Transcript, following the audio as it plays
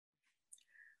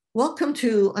Welcome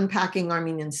to Unpacking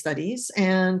Armenian Studies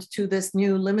and to this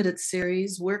new limited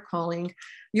series we're calling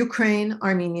Ukraine,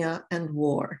 Armenia, and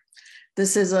War.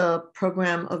 This is a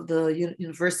program of the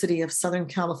University of Southern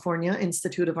California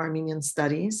Institute of Armenian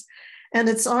Studies, and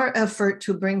it's our effort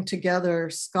to bring together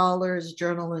scholars,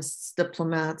 journalists,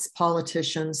 diplomats,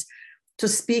 politicians to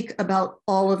speak about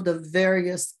all of the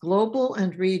various global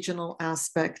and regional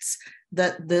aspects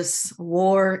that this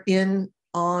war in,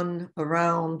 on,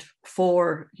 around,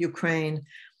 for Ukraine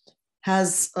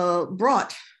has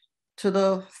brought to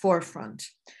the forefront.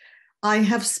 I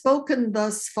have spoken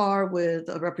thus far with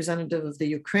a representative of the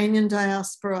Ukrainian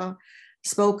diaspora,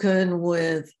 spoken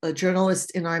with a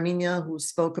journalist in Armenia who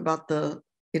spoke about the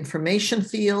information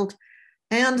field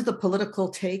and the political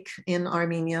take in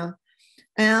Armenia.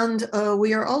 And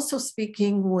we are also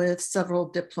speaking with several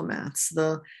diplomats.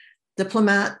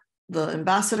 The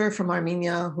ambassador from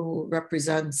Armenia who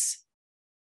represents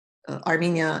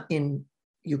Armenia in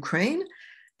Ukraine.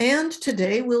 And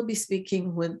today we'll be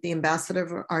speaking with the ambassador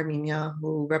of Armenia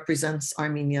who represents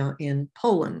Armenia in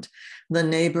Poland, the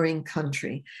neighboring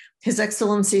country. His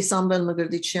Excellency Samvel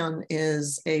Mkrtchyan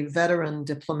is a veteran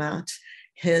diplomat.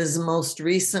 His most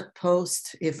recent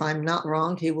post, if I'm not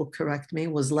wrong, he will correct me,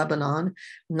 was Lebanon,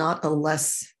 not a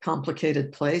less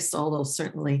complicated place, although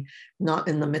certainly not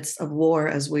in the midst of war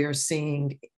as we are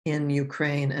seeing in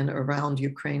Ukraine and around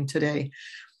Ukraine today.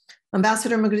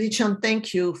 Ambassador Mkrtchyan,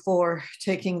 thank you for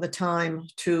taking the time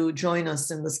to join us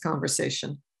in this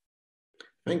conversation.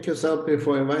 Thank you, Salpi,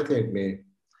 for inviting me.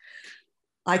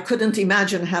 I couldn't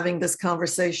imagine having this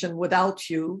conversation without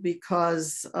you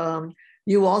because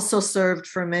you also served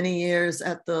for many years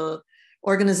at the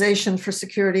Organization for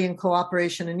Security and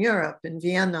Cooperation in Europe in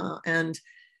Vienna, and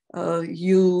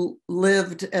you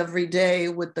lived every day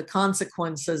with the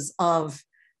consequences of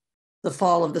the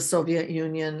fall of the Soviet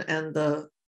Union and the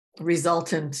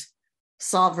resultant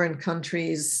sovereign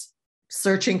countries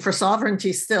searching for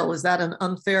sovereignty still. Is that an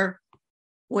unfair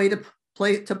way to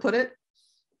put it?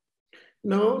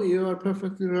 No, you are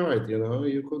perfectly right. You know,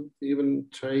 you could even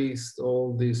trace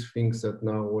all these things that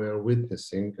now we're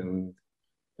witnessing, and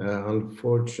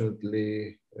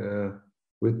unfortunately,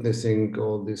 witnessing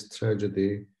all this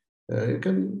tragedy, you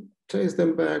can trace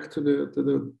them back to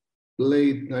the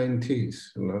late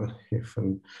 90s. You know,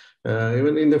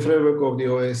 even in the framework of the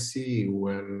OSCE,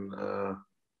 when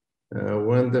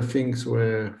the things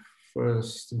were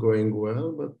first going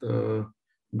well, but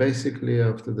basically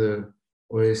after the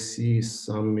OSCE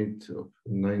summit of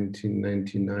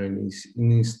 1999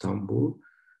 in Istanbul,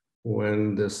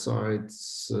 when the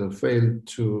sides failed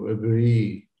to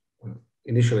agree.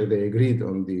 Initially, they agreed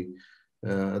on the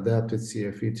adapted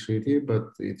CFE treaty, but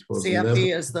it was CFE never,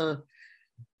 is the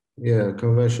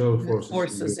conventional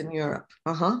forces in Europe.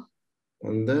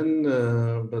 And then,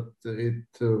 but it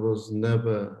was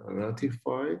never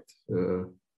ratified.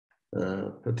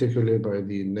 Particularly by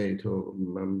the NATO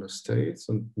member states,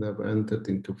 and never entered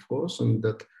into force. And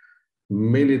that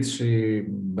military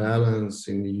balance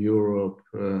in Europe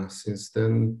since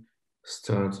then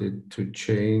started to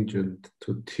change and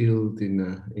to tilt in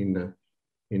a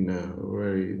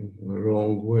very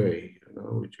wrong way, you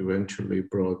know, which eventually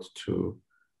brought to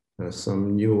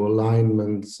some new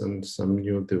alignments and some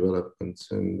new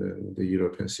developments in the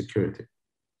European security.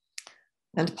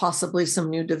 And possibly some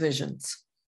new divisions.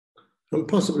 And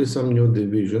possibly some new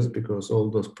divisions, because all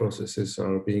those processes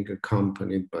are being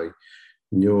accompanied by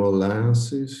new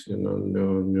alliances, you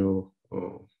know,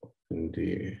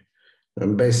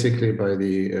 and basically by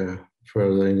the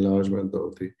further enlargement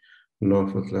of the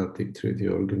North Atlantic Treaty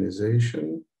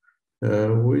Organization,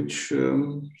 which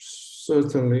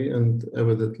certainly and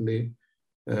evidently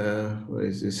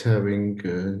is having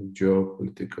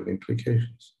geopolitical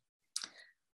implications.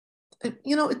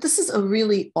 You know, this is a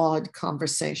really odd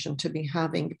conversation to be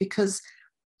having because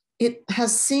it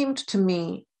has seemed to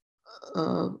me,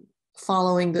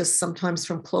 following this sometimes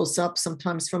from close up,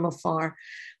 sometimes from afar,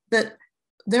 that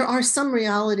there are some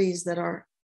realities that are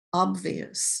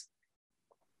obvious.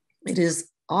 It is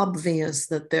obvious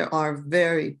that there are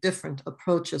very different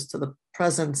approaches to the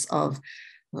presence of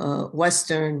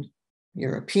Western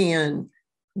European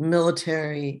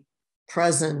military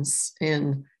presence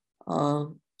in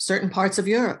certain parts of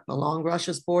Europe, along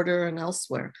Russia's border and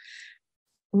elsewhere.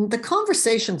 The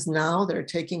conversations now that are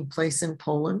taking place in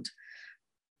Poland,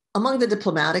 among the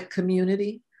diplomatic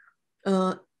community,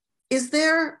 is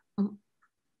there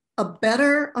a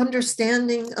better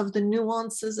understanding of the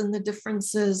nuances and the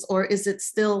differences, or is it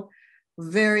still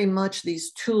very much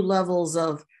these two levels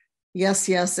of, yes,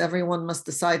 everyone must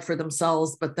decide for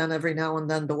themselves, but then every now and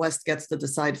then the West gets to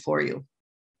decide for you?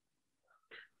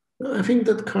 I think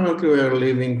that currently we are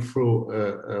living through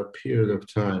a period of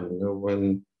time,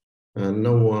 when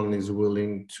no one is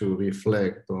willing to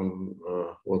reflect on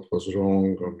what was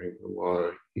wrong. I mean,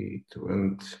 why it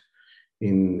went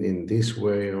in this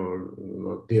way or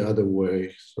not the other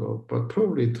way. So, but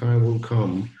probably time will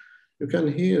come. You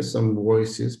can hear some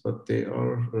voices, but they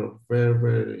are a very,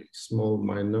 very small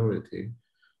minority.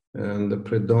 And the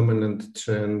predominant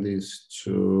trend is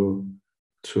to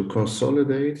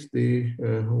consolidate the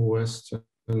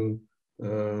Western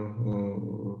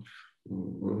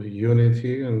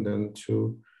unity, and then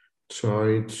to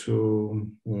try to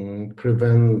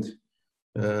prevent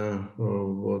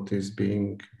what is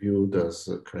being viewed as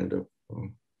a kind of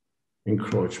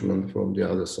encroachment from the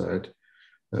other side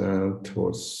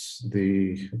towards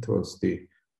the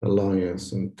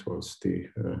alliance and towards the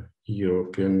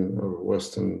European or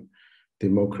Western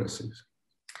democracies.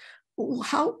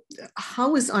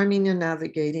 How is Armenia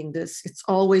navigating this? It's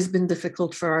always been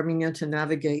difficult for Armenia to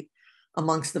navigate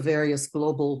amongst the various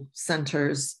global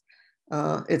centers.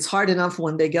 It's hard enough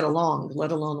when they get along,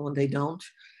 let alone when they don't.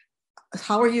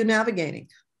 How are you navigating?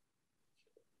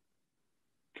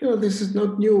 This is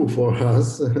not new for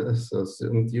us. So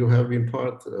you have been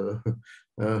part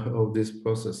of these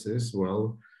processes,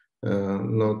 well,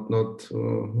 not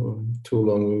too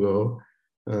long ago.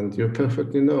 And you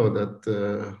perfectly know that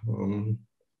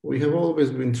we have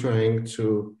always been trying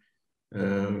to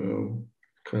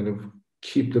kind of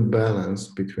keep the balance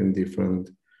between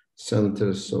different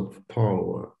centers of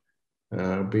power,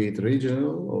 be it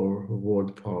regional or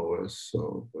world powers.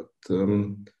 So, but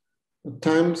at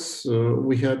times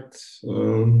we had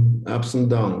ups and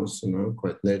downs,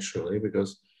 quite naturally,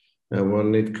 because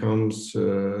when it comes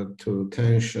to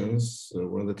tensions,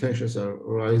 when the tensions are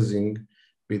rising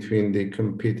between the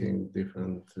competing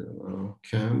different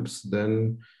camps,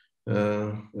 then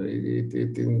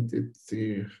it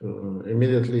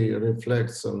immediately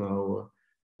reflects on our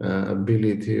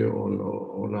ability,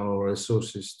 on our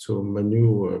resources to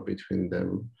maneuver between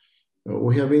them.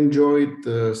 We have enjoyed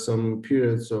some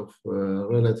periods of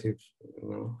relative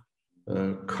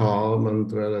calm and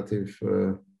relative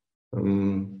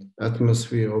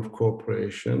atmosphere of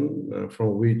cooperation,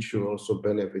 from which you also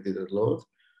benefited a lot.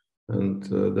 And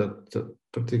that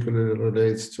particularly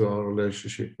relates to our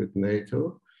relationship with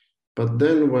NATO. But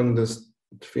then when the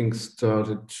things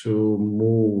started to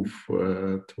move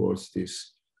towards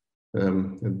this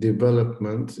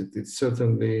development, it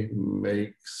certainly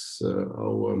makes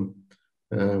our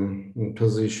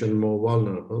position more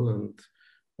vulnerable, and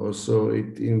also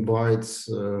it invites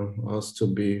us to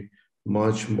be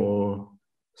much more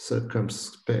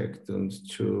circumspect and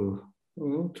to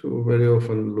very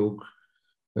often look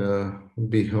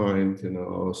behind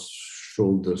our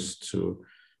shoulders, to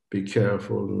be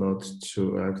careful not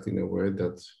to act in a way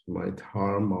that might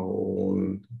harm our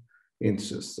own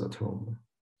interests at home.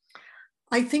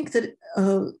 I think that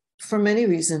for many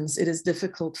reasons, it is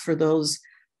difficult for those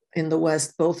in the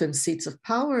West, both in seats of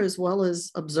power as well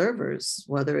as observers,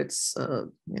 whether it's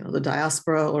the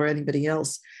diaspora or anybody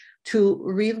else, to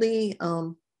really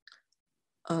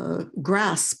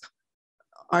grasp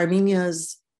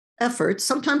Armenia's efforts,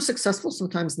 sometimes successful,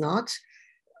 sometimes not,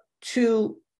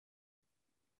 to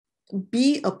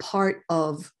be a part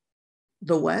of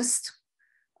the West,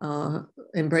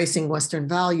 embracing Western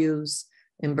values,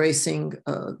 embracing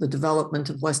the development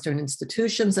of Western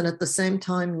institutions, and at the same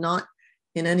time not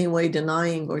in any way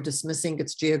denying or dismissing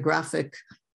its geographic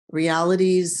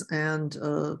realities and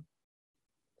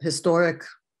historic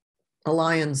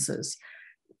alliances.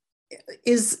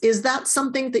 Is that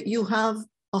something that you have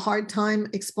a hard time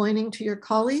explaining to your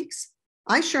colleagues?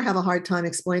 I sure have a hard time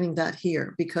explaining that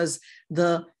here, because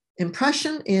the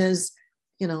impression is,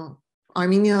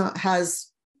 Armenia has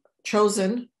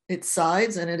chosen its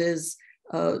sides, and it is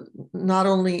not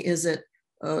only is it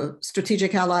a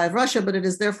strategic ally of Russia, but it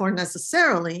is therefore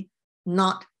necessarily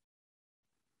not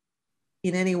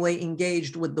in any way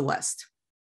engaged with the West.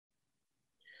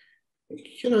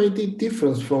 It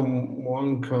differs from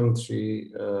one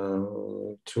country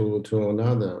to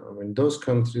another. I mean, those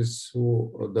countries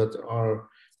that are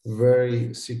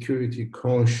very security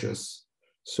conscious,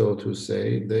 so to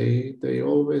say, they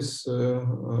always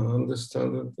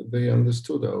understood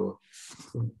our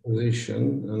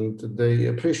position, and they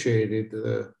appreciated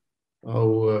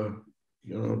our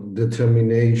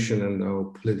determination and our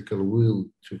political will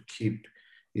to keep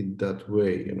it that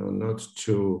way, not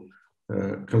to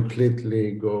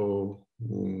completely go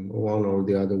one or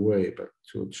the other way, but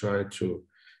to try to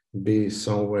be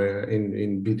somewhere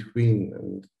in between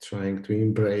and trying to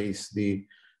embrace the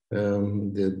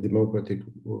democratic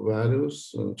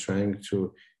values and trying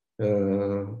to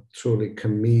truly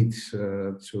commit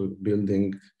to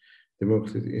building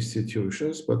democratic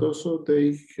institutions, but also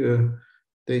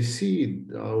they see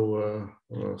our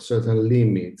certain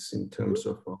limits in terms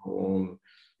of our own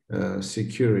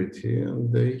security,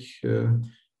 and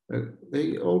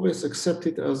they always accept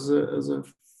it as a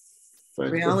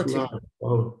fact Reality. of life.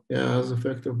 Oh, yeah, as a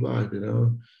fact of life, you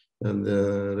know, and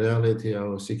the reality,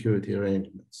 our security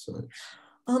arrangements. So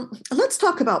let's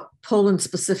talk about Poland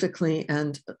specifically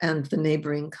and the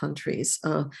neighboring countries.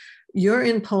 You're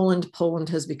in Poland. Poland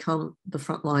has become the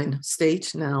frontline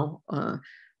state now,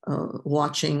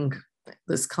 watching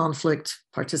this conflict,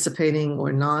 participating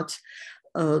or not.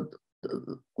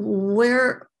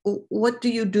 What do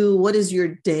you do? What is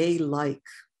your day like?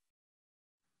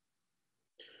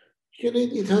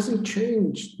 It hasn't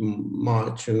changed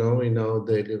much, you know, in our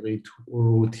daily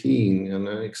routine, and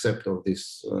except of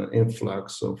this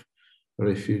influx of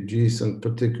refugees, and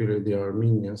particularly the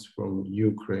Armenians from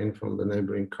Ukraine, from the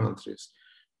neighboring countries.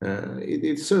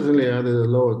 It certainly added a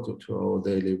lot to our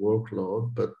daily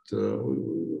workload, but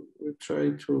we try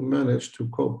to manage to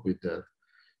cope with that.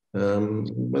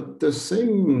 But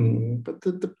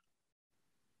the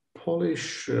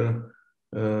Polish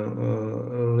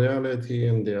reality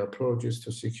and the approaches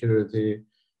to security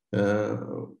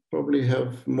probably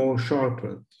have more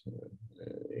sharpened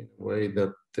in a way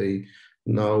that they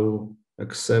now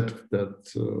accept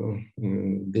that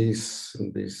these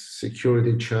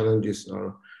security challenges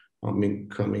are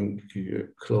coming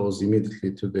close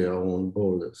immediately to their own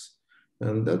borders,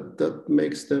 and that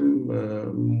makes them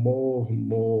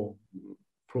more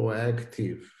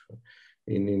proactive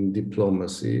in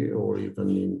diplomacy, or even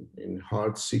in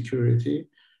hard security,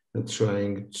 and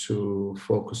trying to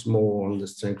focus more on the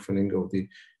strengthening of the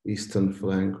eastern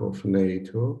flank of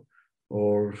NATO,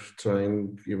 or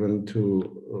trying even to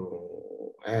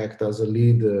act as a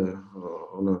leader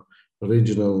on a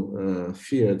regional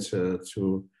theater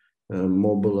to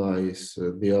mobilize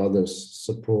the others'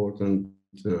 support and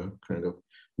kind of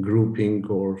grouping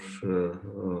or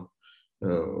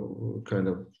kind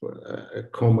of a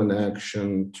common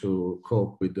action to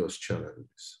cope with those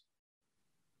challenges.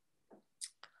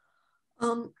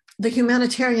 The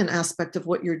humanitarian aspect of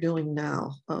what you're doing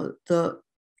now, the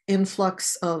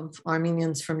influx of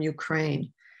Armenians from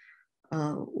Ukraine,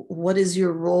 what is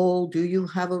your role? Do you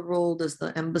have a role? Does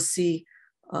the embassy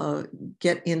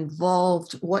get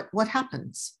involved? What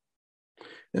happens?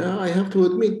 Yeah, I have to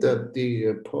admit that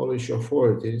the Polish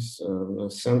authorities,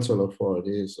 central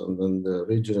authorities, and then the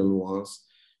regional ones,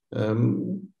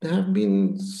 have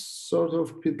been sort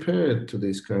of prepared to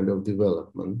this kind of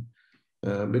development,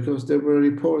 because there were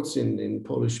reports in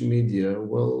Polish media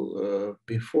well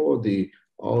before the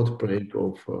outbreak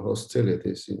of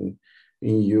hostilities in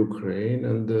Ukraine,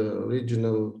 and the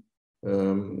regional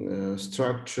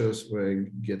structures were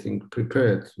getting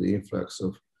prepared to the influx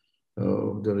of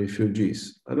the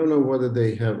refugees. I don't know whether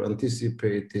they have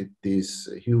anticipated this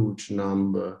huge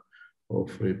number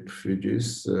of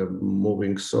refugees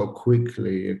moving so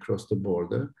quickly across the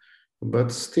border,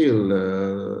 but still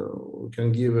we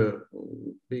can give a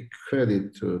big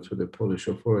credit to the Polish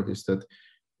authorities that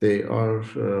they are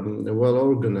well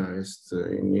organized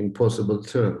in possible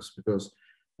terms, because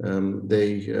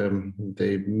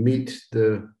they meet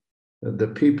the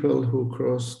people who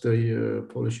cross the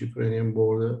Polish-Ukrainian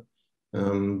border.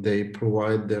 They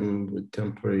provide them with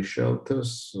temporary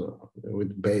shelters,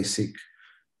 with basic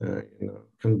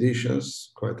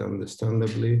conditions, quite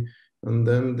understandably. And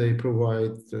then they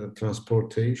provide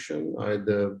transportation,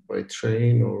 either by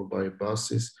train or by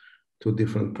buses, to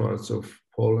different parts of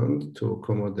Poland to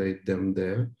accommodate them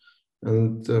there.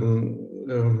 And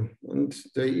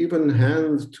they even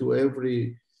hand to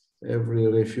every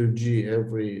refugee,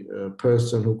 every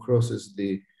person who crosses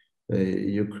the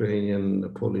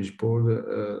Ukrainian-Polish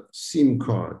border, SIM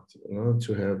card,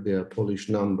 to have their Polish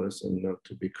numbers and not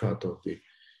to be cut off the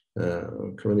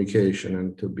communication,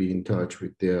 and to be in touch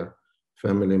with their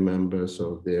family members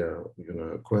or their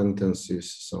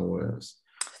acquaintances somewhere else.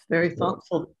 Very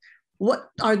thoughtful. What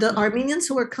are the Armenians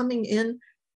who are coming in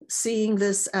seeing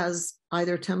this as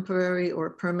either temporary or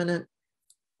permanent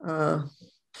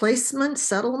placement,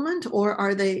 settlement, or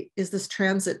is this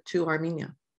transit to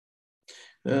Armenia?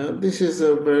 This is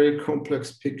a very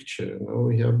complex picture.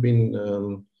 We have been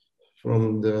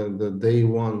from the day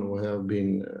one. We have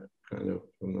been kind of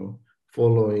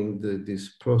following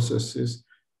these processes.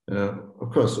 Of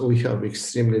course, we have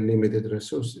extremely limited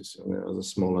resources as a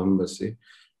small embassy,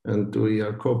 and we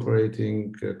are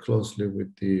cooperating closely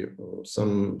with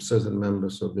some certain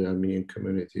members of the Armenian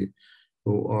community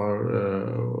who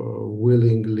are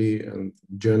willingly and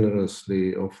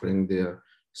generously offering their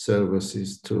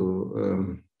services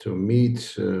to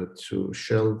meet, to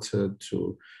shelter,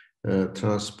 to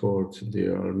transport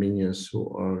the Armenians who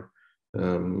are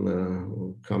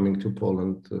coming to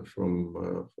Poland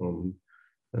from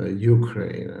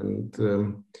Ukraine. And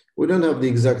we don't have the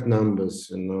exact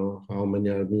numbers, how many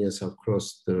Armenians have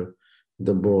crossed the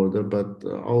border, but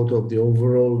out of the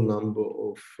overall number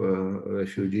of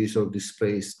refugees or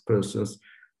displaced persons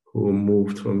who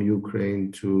moved from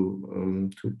Ukraine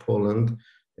to Poland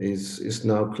is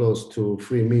now close to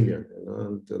 3 million,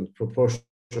 and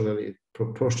proportionally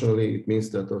it means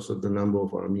that also the number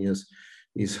of Armenians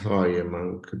is high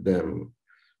among them.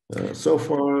 So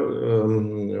far,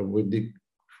 with the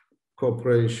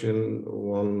cooperation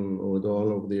with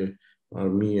all of the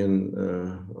Armenian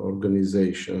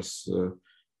organizations,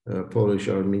 Polish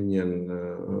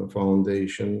Armenian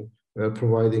Foundation,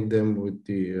 providing them with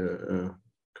the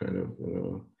kind of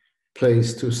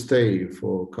place to stay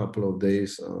for a couple of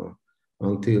days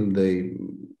until they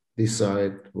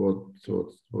decide what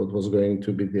was going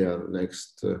to be their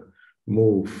next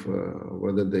move,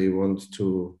 whether they want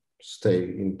to stay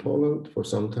in Poland for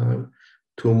some time,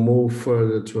 to move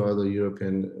further to other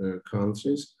European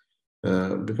countries,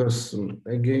 because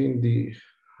again the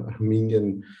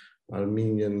Armenian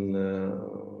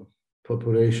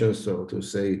population, so to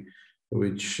say,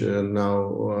 which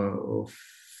now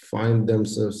find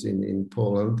themselves in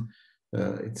Poland,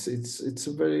 it's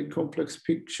a very complex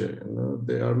picture.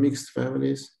 They are mixed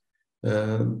families.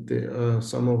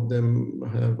 Some of them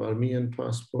have Armenian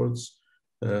passports.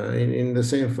 In the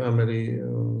same family,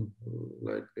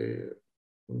 like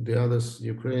the others,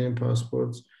 Ukrainian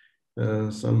passports.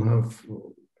 Some have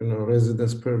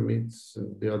residence permits.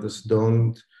 The others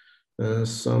don't.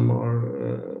 Some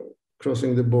are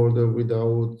crossing the border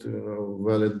without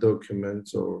valid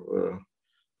documents or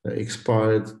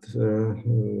expired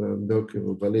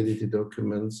validity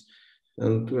documents,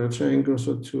 and we are trying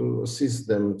also to assist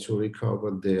them to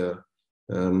recover their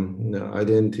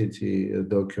identity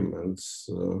documents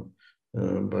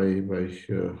by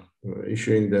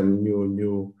issuing them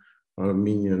new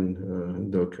Armenian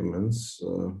documents.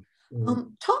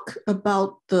 Talk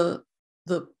about the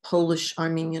Polish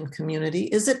Armenian community.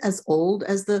 Is it as old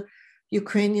as the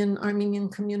Ukrainian Armenian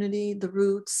community, the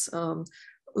roots?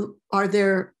 Are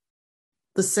there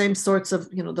the same sorts of,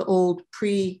 the old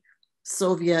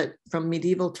pre-Soviet from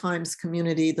medieval times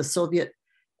community, the Soviet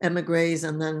emigres,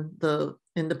 and then the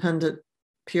independent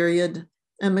period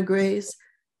emigres?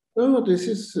 No, this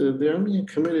is the Armenian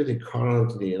community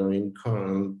currently, in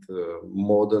current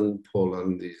modern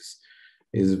Poland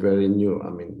is very new. I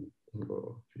mean,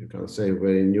 you can say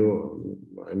very new,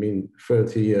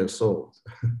 30 years old,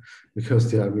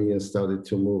 because the Armenians started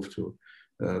to move to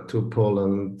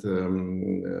Poland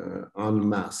en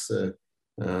masse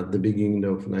at the beginning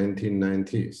of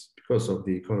 1990s because of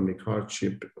the economic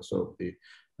hardship, because of the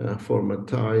former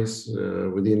ties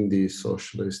within the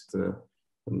socialist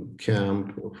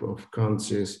camp of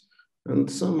countries, and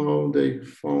somehow they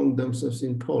found themselves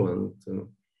in Poland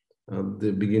at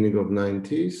the beginning of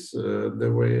 90s.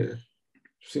 There were,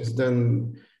 since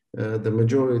then, the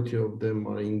majority of them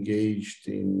are engaged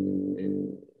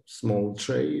in small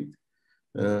trade.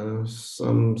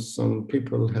 Some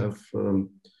people have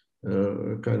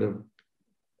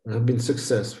have been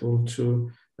successful to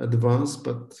advance,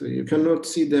 but you cannot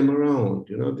see them around.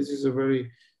 This is a very,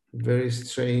 very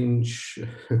strange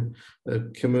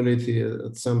community.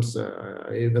 At some,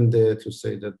 I even dare to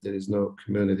say that there is no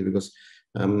community, because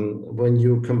when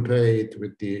you compare it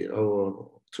with our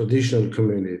traditional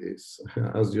communities,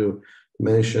 as you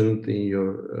mentioned in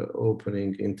your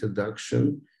opening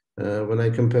introduction, when I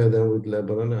compare them with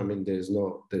Lebanon, there is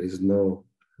no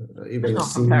even a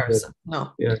single comparison.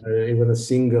 No. Yeah, even a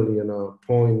single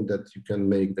point that you can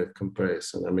make that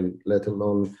comparison. Let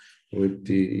alone with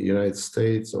the United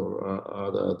States or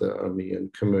other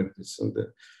Armenian communities. And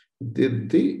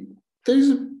there is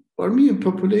an Armenian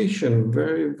population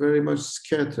very, very much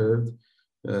scattered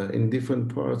in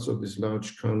different parts of this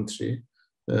large country,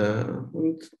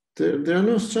 and there are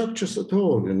no structures at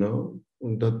all,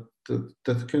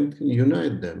 that can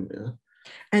unite them. Yeah?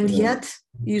 And yet,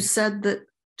 you said that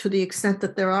to the extent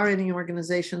that there are any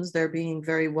organizations, they're being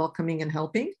very welcoming and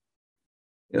helping.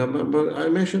 Yeah, but I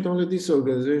mentioned only this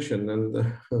organization, and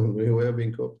we have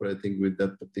been cooperating with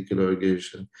that particular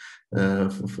organization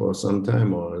for some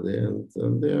time already,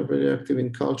 and they are very active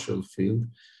in cultural field.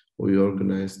 We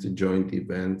organized joint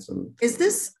events. And is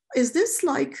this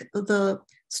like the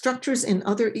structures in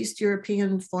other East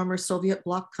European former Soviet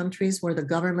bloc countries, where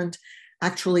the government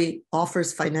actually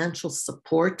offers financial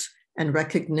support and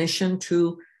recognition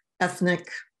to ethnic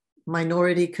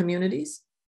minority communities?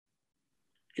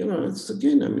 it's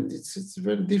again, I mean, it's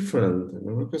very different,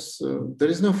 because there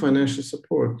is no financial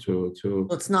support to.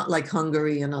 It's not like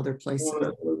Hungary and other places.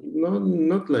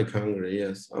 Not like Hungary,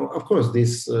 yes. Of course,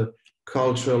 these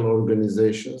cultural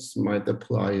organizations might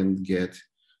apply and get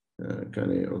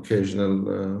kind of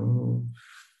occasional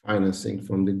financing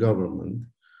from the government.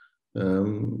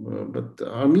 But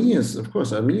Armenians, of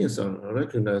course, Armenians are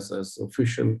recognized as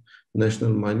official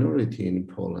national minority in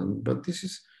Poland, but this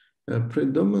is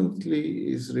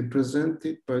predominantly is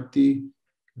represented by the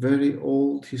very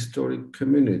old historic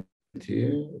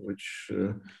community, which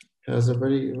has a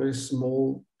very, very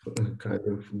small kind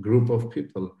of group of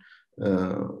people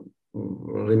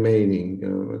remaining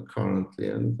currently.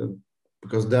 And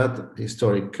because that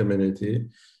historic community,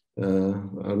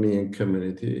 Armenian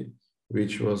community,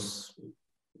 which was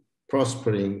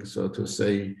prospering, so to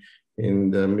say,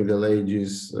 in the Middle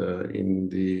Ages in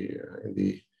the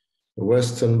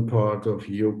western part of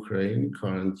Ukraine,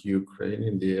 current Ukraine,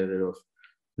 in the area of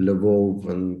Lvov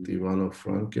and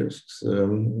Ivano-Frankivsk,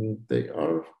 they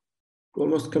are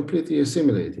almost completely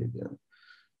assimilated. Yeah.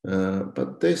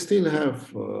 But they still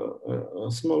have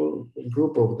a small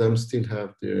group of them still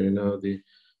have the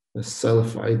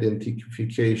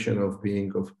self-identification of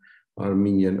being of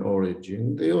Armenian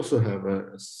origin. They also have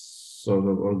a sort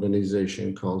of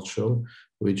organization culture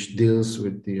which deals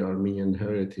with the Armenian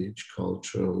heritage,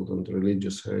 cultural and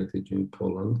religious heritage in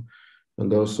Poland,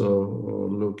 and also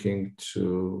looking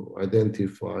to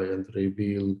identify and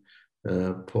reveal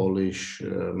Polish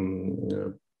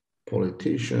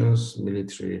politicians,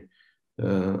 military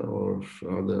or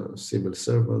other civil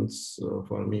servants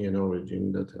of Armenian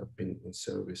origin that have been in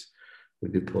service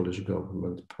with the Polish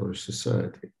government, Polish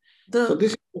society. So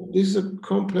this is a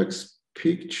complex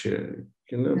picture,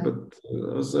 but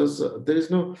there is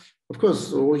no, of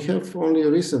course, we have only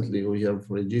recently, we have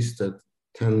registered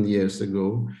 10 years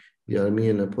ago, the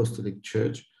Armenian Apostolic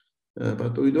Church,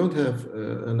 but we don't have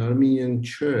an Armenian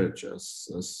church as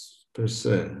per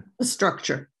se. A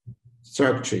structure.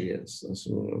 Structure, yes.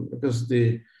 Because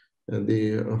the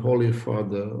Holy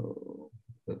Father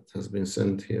that has been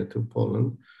sent here to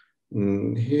Poland,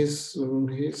 he's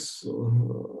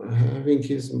having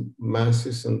his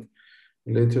masses and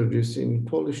liturgies in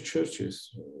Polish churches,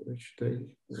 which they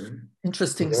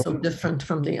interesting, so different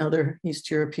from the other East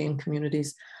European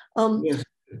communities. Yes.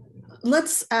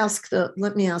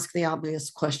 Let me ask the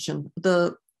obvious question.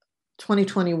 The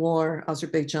 2020 war,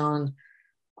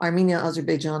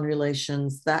 Armenia-Azerbaijan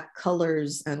relations, that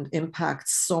colors and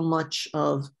impacts so much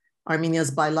of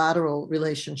Armenia's bilateral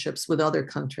relationships with other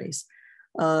countries.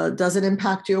 Does it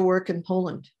impact your work in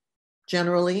Poland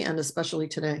generally and especially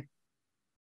today?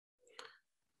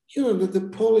 The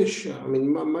Polish, I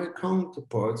mean, my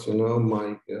counterparts, in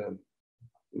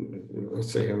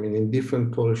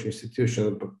different Polish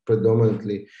institutions, but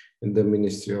predominantly in the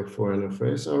Ministry of Foreign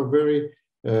Affairs, are very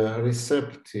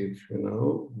receptive,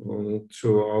 to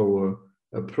our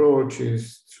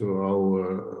approaches, to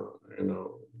our,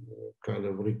 kind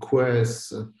of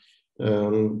requests.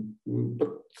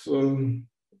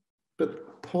 But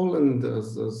Poland,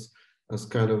 as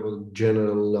kind of a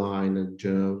general line, a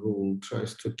general rule,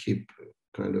 tries to keep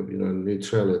kind of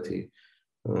neutrality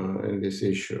in this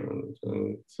issue,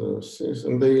 and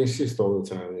they insist all the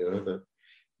time, that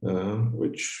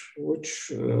which we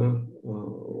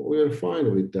are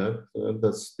fine with that.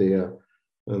 That's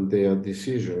their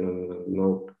decision, and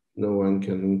no one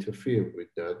can interfere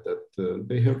with that. That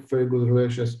they have very good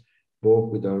relations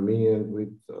both with Armenia and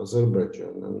with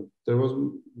Azerbaijan, and there was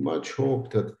much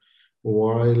hope that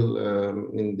while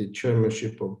in the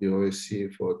chairmanship of the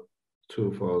OSCE for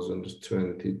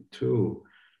 2022,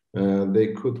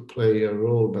 they could play a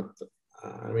role, but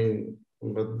the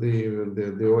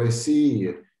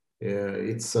OSCE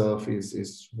itself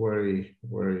is very,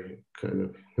 very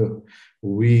kind of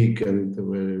weak and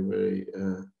very, very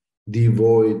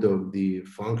devoid of the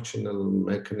functional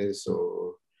mechanism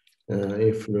or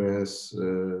influence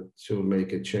to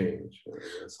make a change.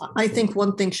 I think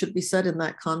one thing should be said in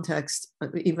that context,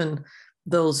 even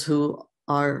those who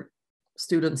are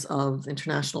students of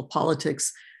international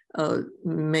politics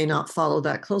may not follow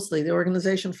that closely. The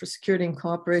Organization for Security and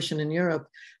Cooperation in Europe,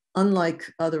 unlike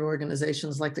other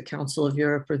organizations like the Council of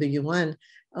Europe or the UN,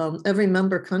 every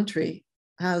member country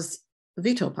has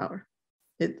veto power.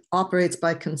 It operates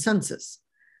by consensus,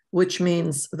 which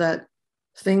means that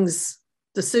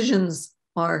decisions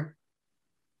are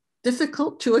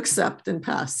difficult to accept and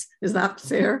pass. Is that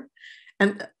fair?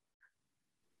 And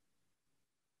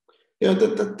yeah,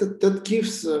 that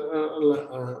gives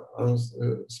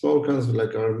small countries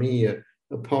like Armenia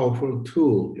a powerful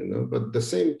tool, but the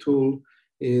same tool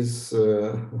is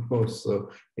also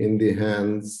in the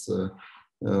hands,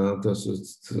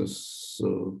 to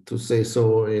say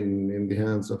so, in the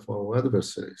hands of our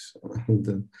adversaries.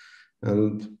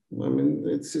 And I mean,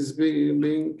 it is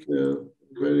being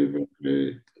very,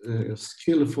 very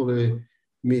skillfully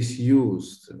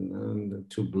misused and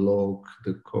to block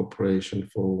the cooperation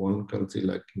for one country,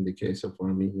 like in the case of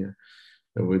Armenia,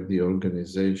 with the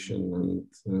organization,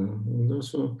 and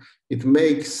also it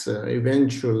makes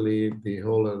eventually the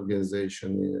whole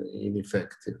organization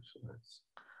ineffective.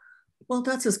 Well,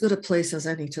 that's as good a place as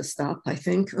any to stop, I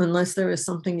think, unless there is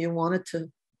something you wanted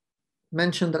to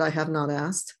mention that I have not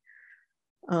asked.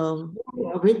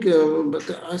 I think, but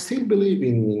I still believe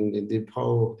in the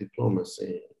power of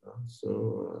diplomacy.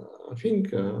 So I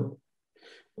think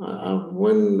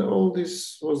when all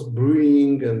this was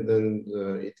brewing, and then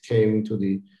it came to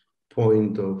the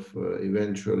point of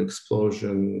eventual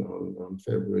explosion on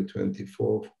February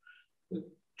 24th,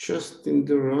 just in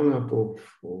the run-up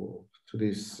to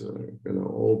this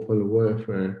open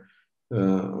warfare,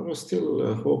 I was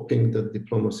still hoping that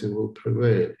diplomacy will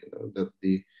prevail, that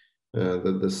the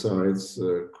sides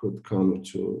could come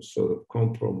to sort of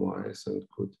compromise and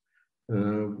could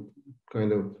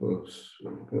kind of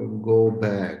go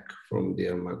back from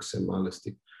their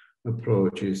maximalistic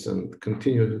approaches and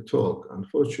continue to talk.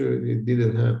 Unfortunately, it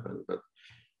didn't happen, but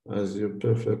as you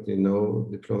perfectly know,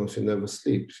 diplomacy never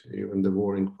sleeps. Even the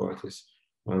warring parties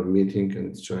are meeting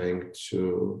and trying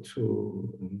to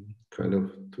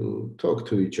talk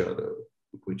to each other,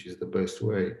 which is the best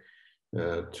way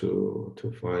to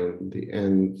find the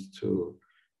end to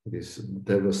this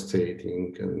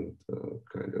devastating and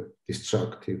kind of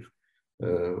destructive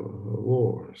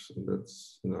wars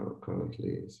that's now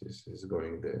currently is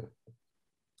going there.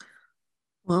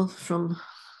 Well, from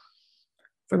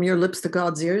your lips to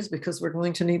God's ears, because we're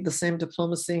going to need the same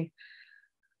diplomacy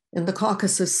in the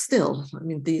Caucasus still. I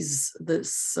mean,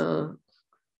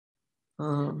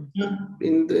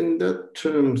 in that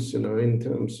terms, in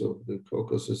terms of the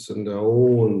Caucasus and our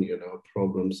own,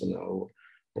 problems and our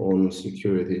own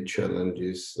security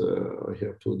challenges, I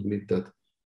have to admit that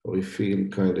we feel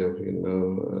kind of,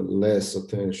 less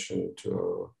attention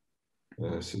to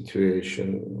our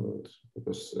situation,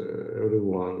 because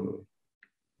everyone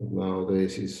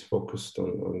nowadays is focused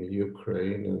on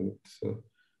Ukraine, and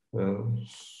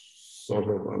sort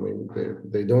of, I mean,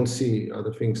 they don't see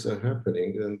other things are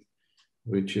happening, and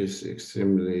which is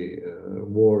extremely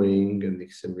worrying and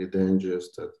extremely dangerous,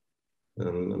 that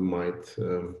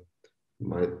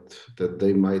that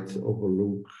they might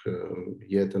overlook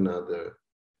yet another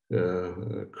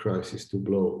crisis to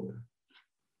blow.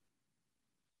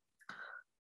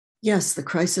 Yes, the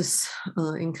crisis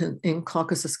in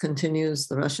Caucasus continues.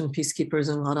 The Russian peacekeepers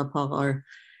in Karabakh are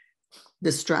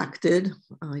distracted.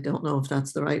 I don't know if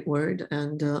that's the right word.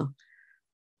 And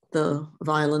the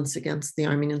violence against the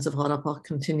Armenians of Karabakh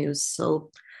continues. So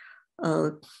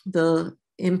the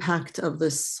impact of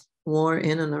this war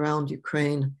in and around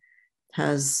Ukraine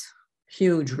has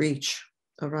huge reach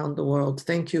around the world.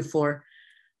 Thank you for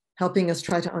helping us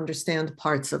try to understand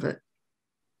parts of it.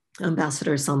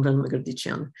 Ambassador Samvel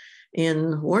Mkrtchyan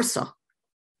in Warsaw.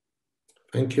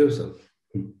 Thank you, sir.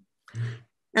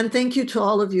 And thank you to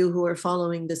all of you who are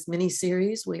following this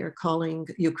mini-series we are calling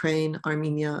Ukraine,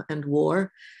 Armenia, and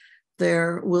War.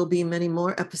 There will be many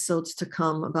more episodes to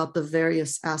come about the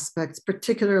various aspects,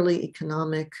 particularly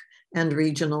economic and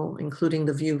regional, including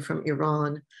the view from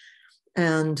Iran,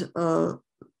 and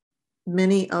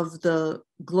many of the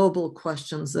global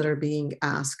questions that are being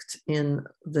asked in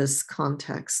this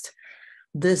context.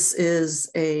 This is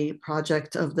a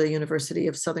project of the University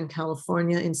of Southern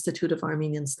California Institute of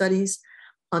Armenian Studies,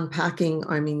 Unpacking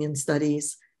Armenian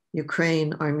Studies,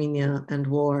 Ukraine, Armenia, and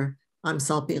War. I'm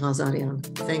Salpi Ghazarian.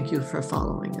 Thank you for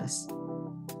following us.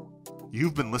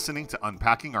 You've been listening to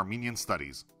Unpacking Armenian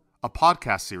Studies, a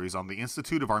podcast series on the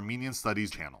Institute of Armenian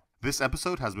Studies channel. This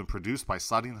episode has been produced by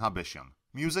Sadin Habesyan.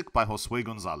 Music by Josue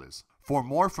Gonzalez. For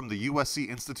more from the USC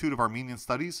Institute of Armenian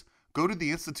Studies, go to the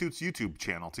Institute's YouTube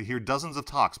channel to hear dozens of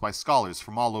talks by scholars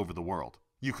from all over the world.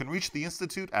 You can reach the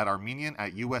Institute at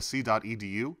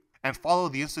armenian@usc.edu and follow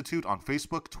the Institute on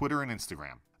Facebook, Twitter, and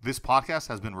Instagram. This podcast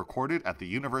has been recorded at the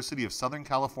University of Southern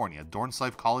California,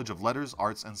 Dornsife College of Letters,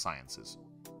 Arts, and Sciences.